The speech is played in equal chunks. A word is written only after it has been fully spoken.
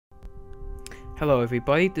Hello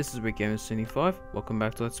everybody, this is RickGamer75. Welcome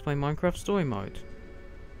back to Let's Play Minecraft Story Mode.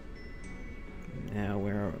 Now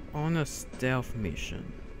we're on a stealth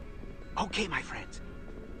mission. Okay, my friends.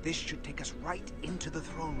 This should take us right into the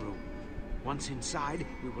throne room. Once inside,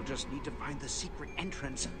 we will just need to find the secret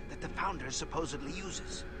entrance that the founder supposedly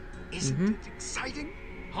uses. Isn't it exciting?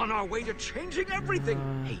 On our way to changing everything!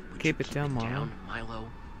 Hey, keep it down, Milo.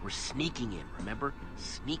 We're sneaking in, remember?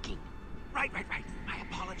 Sneaking. Right. My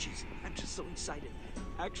apologies. I'm just so excited.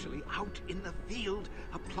 Actually out in the field,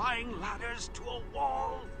 applying ladders to a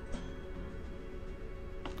wall.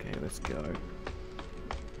 Okay, let's go.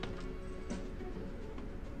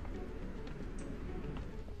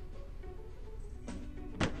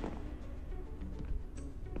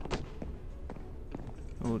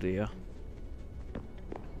 Oh dear.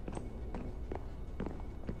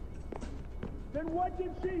 Then what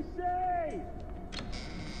did she say?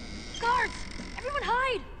 Guards! Everyone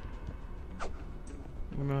hide!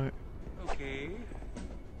 Right. Okay.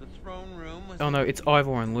 The throne room was... Oh no, it's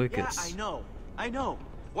Ivor and Lucas. Yeah, I know.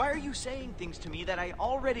 Why are you saying things to me that I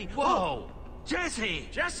already... Whoa! Jesse!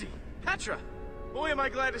 Jesse! Petra! Boy, am I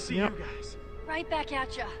glad to see Yep. you guys. Right back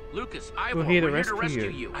at ya. Lucas, We're here to rescue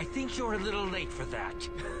you. I think you're a little late for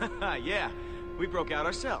that. Yeah, we broke out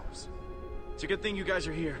ourselves. It's a good thing you guys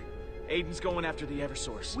are here. Aiden's going after the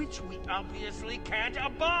Eversource. Which we obviously can't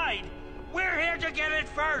abide. We're here to get it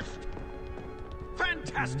first.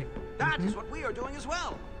 Fantastic! That is what we are doing as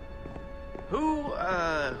well.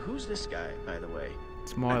 Who's this guy, by the way?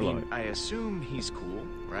 It's Milo. I mean, I assume he's cool,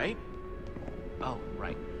 right? Oh,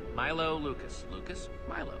 right. Milo, Lucas. Lucas,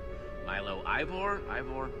 Milo. Milo, Ivor,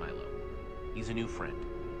 Milo. He's a new friend.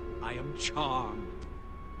 I am charmed.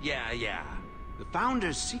 Yeah. The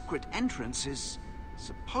founder's secret entrance is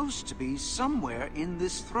supposed to be somewhere in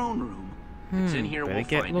this throne room. It's in here, better we'll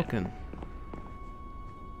get find looking.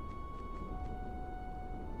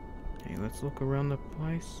 Okay, let's look around the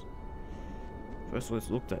place. First, let's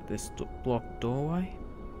look at this blocked doorway.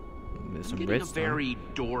 There's I'm some getting a redstone. very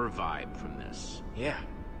door vibe from this. Yeah.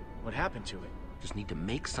 What happened to it? Just need to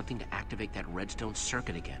make something to activate that redstone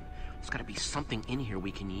circuit again. There's gotta be something in here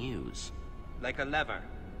we can use. Like a lever.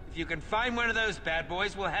 If you can find one of those bad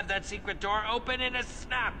boys, we'll have that secret door open in a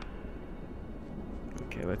snap.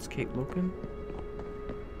 Okay, let's keep looking.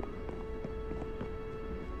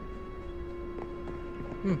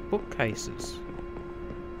 Bookcases.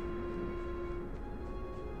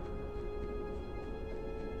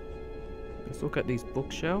 Let's look at these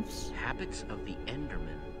bookshelves. Habits of the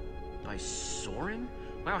Enderman by Soren?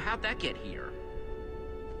 Wow, how'd that get here?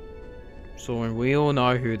 So we all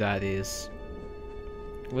know who that is.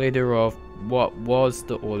 Leader of what was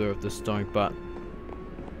the Order of the Stone, but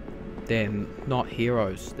they're not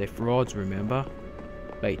heroes. They're frauds, remember?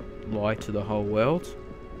 They lie to the whole world.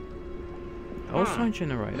 Cobblestone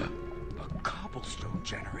generator. A cobblestone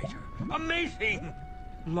generator. Amazing!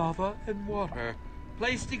 Lava and water.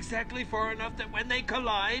 Placed exactly far enough that when they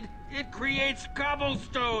collide, it creates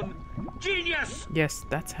cobblestone. Genius! Yes,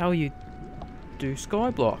 that's how you do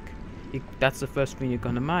skyblock. That's the first thing you're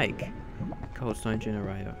gonna make. Cobblestone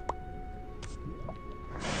generator.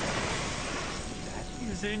 That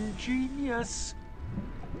is ingenious.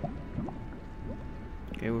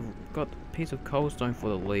 Okay, we've got a piece of cobblestone for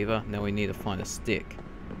the lever. Now we need to find a stick.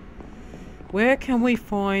 Where can we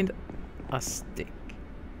find a stick?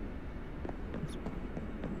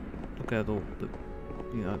 Look at all the,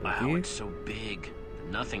 the Wow, view. it's so big.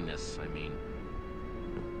 The nothingness, I mean.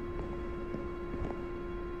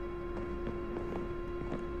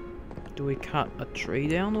 Do we cut a tree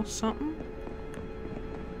down or something?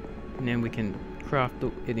 And then we can craft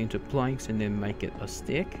it into planks and then make it a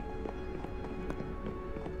stick?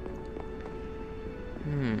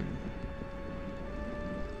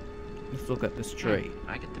 Let's look at this tree.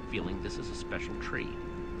 I get the feeling this is a special tree.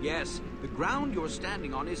 Yes, the ground you're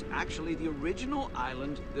standing on is actually the original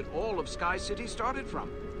island that all of Sky City started from.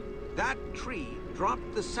 That tree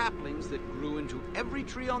dropped the saplings that grew into every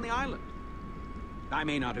tree on the island. I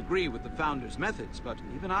may not agree with the founder's methods, but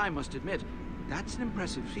even I must admit, that's an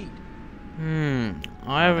impressive feat.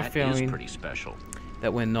 I have a That is feeling pretty special.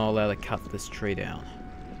 that we're not allowed to cut this tree down.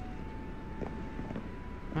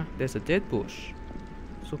 Huh, there's a dead bush.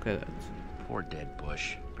 Let's look at it. Poor dead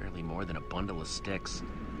bush. Barely more than a bundle of sticks.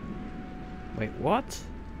 Wait, what?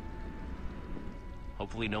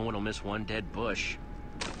 Hopefully no one will miss one dead bush.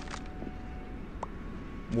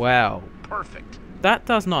 Wow. Perfect. That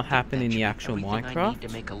does not happen That in should the be actual everything I Minecraft. need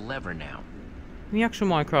to make a lever now. In the actual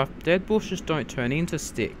Minecraft, dead bushes don't turn into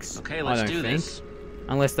sticks. Okay, let's I don't do think. this.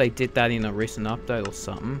 Unless they did that in a recent update or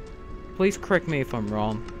something. Please correct me if I'm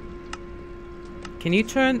wrong. Can you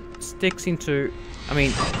turn sticks into... I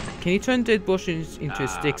mean, can you turn dead bushes into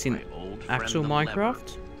sticks in my old friend, actual the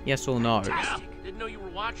Minecraft? Yes or no? Fantastic. Didn't know you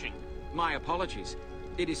were watching. My apologies.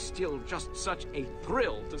 It is still just such a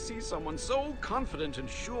thrill to see someone so confident and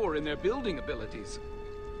sure in their building abilities.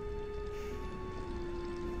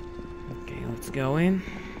 Okay, let's go in.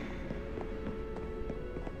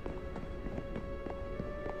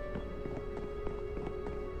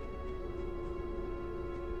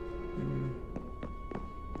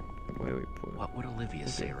 Where we put it? What would Olivia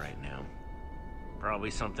say right now?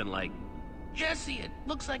 Probably something like, Jesse, it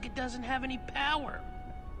looks like it doesn't have any power.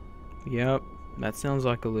 Yep, that sounds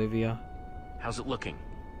like Olivia. How's it looking?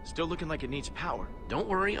 Still looking like it needs power. Don't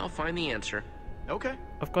worry, I'll find the answer. Okay.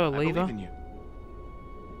 I've got a I lever, believe in you.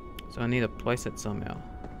 so I need to place it somehow.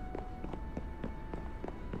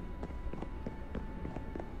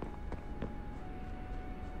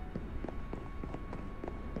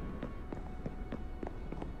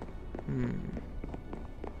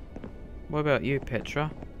 What about you,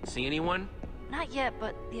 Petra? See anyone? Not yet,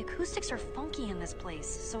 but the acoustics are funky in this place,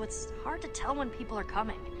 so it's hard to tell when people are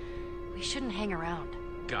coming. We shouldn't hang around.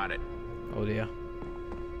 Got it. Oh dear.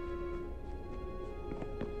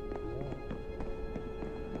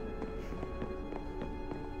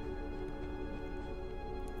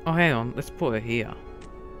 Oh, hang on. Let's put it here.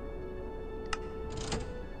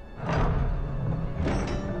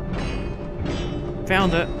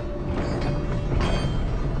 Found it.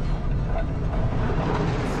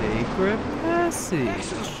 Secret passage.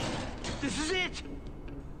 This is it!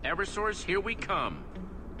 Eversource, here we come.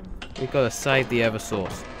 We gotta save the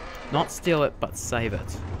Eversource. Not steal it, but save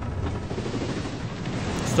it.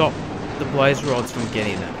 Stop the blaze rods from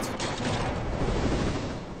getting it.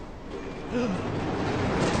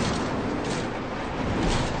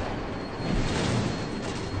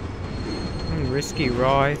 Risky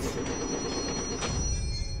ride.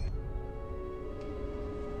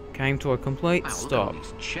 Came to a complete Wow, look at stop. all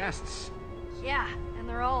these chests. Yeah, and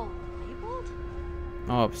they're all labeled?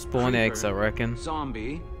 Oh, spawn eggs, I reckon.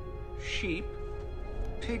 Zombie, sheep,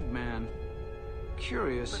 pigman.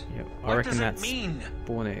 Curious. Yep, I What reckon does it that's mean?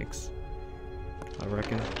 spawn eggs. I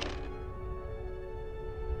reckon.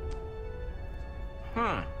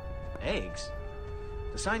 Huh. Eggs?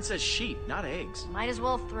 The sign says sheep, not eggs. Might as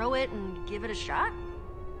well throw it and give it a shot.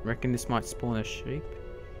 Reckon this might spawn a sheep.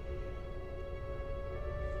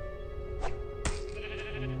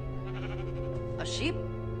 A sheep?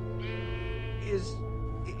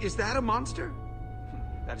 Is that a monster?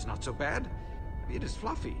 That is not so bad. It is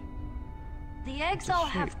fluffy. The eggs all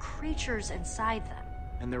have creatures inside them.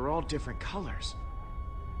 And they're all different colors.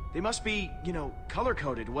 They must be, you know,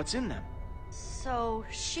 color-coded what's in them. So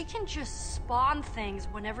she can just spawn things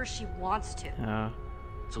whenever she wants to.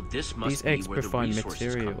 So this must These be eggs where the provide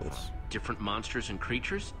resources come from. materials. Different monsters and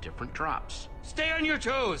creatures, different drops. Stay on your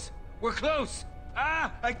toes! We're close!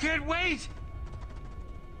 Ah, I can't wait!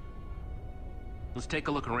 Let's take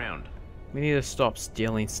a look around. We need to stop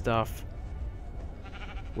stealing stuff.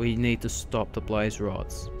 We need to stop the blaze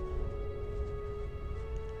rods.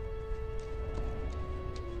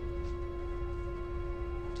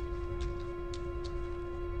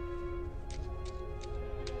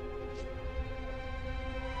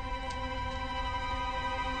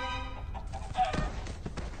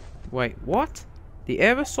 Wait, what? The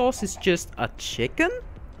Eversource is just a chicken?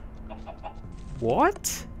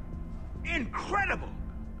 What? Incredible!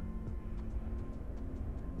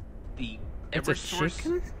 The It's a Eversource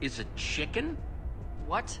chicken? is a chicken?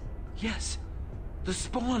 What? Yes, the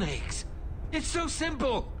spawn eggs. It's so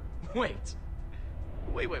simple. Wait.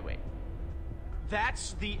 Wait.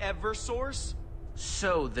 That's the Eversource?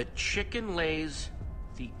 So the chicken lays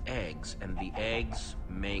the eggs, and the eggs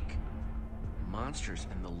make monsters,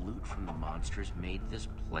 and the loot from the monsters made this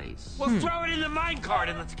place. Well, throw it in the minecart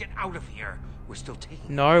and let's get out of here. We're still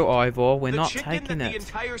taking No, Ivor, we're the not chicken taking that the it.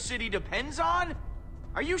 entire city depends on?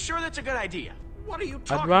 Are you sure that's a good idea? What are you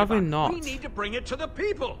talking rather about? not. We need to bring it to the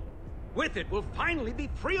people. With it, we'll finally be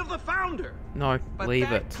free of the founder. No, But leave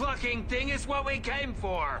that it. clucking thing is what we came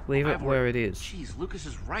for. Leave it where it is. Jeez, Lucas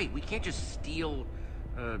is right. We can't just steal,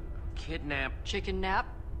 kidnap. Chicken nap?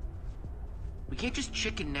 We can't just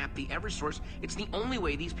chicken nap the Eversource. It's the only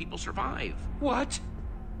way these people survive. What?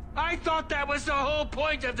 I thought that was the whole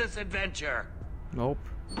point of this adventure. Nope.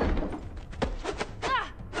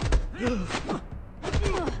 Ah!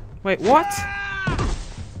 Wait, what?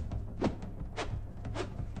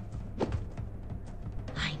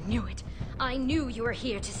 I knew it. I knew you were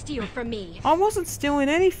here to steal from me. I wasn't stealing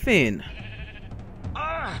anything.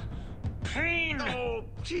 Ah, pain. Oh,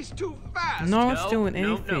 she's too fast. No one's stealing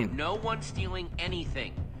no, anything. No one's stealing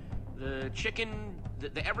anything. The chicken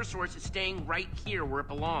The Eversource is staying right here where it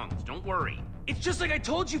belongs. Don't worry. It's just like I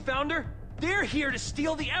told you, Founder. They're here to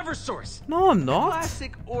steal the Eversource. No, I'm not.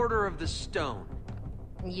 Classic Order of the Stone.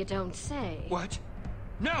 You don't say. What?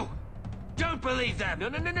 No! Don't believe them!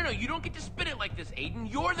 No. You don't get to spin it like this,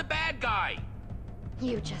 Aiden. You're the bad guy.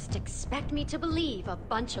 You just expect me to believe a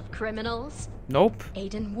bunch of criminals? Nope.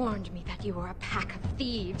 Aiden warned me that you were a pack of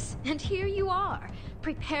thieves, and here you are,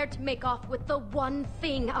 prepared to make off with the one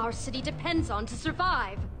thing our city depends on to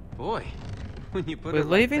survive. Boy, when you put We're it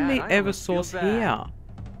like leaving that, the I almost feel Eversource bad. here.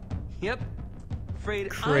 Yep.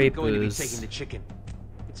 Afraid I'm going to be Creepers. taking the chicken.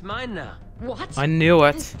 It's mine now. What? I knew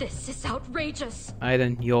it. This is outrageous.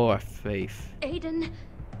 Aiden, you're a thief. Aiden,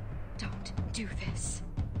 don't do this.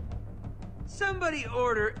 Somebody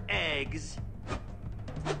order eggs.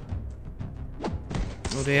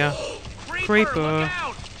 Oh dear. Creeper! Look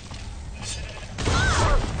out!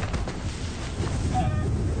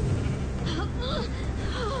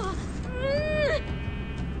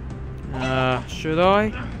 Should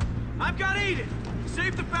I? I've got Aiden.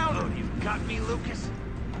 Save the Founder. You got me, Lucas.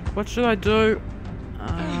 What should I do?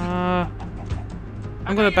 I'm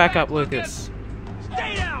gonna back up Lucas.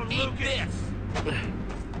 Stay down, Eat Lucas! this!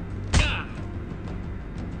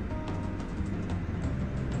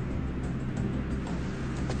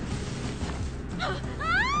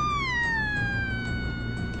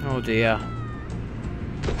 Oh dear.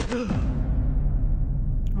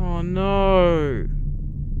 Oh no.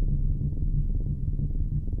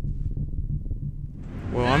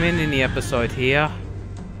 Well, I'm ending the episode here.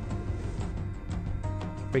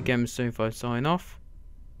 Big Game Soon for sign off.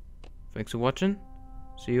 Thanks for watching.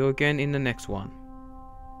 See you again in the next one.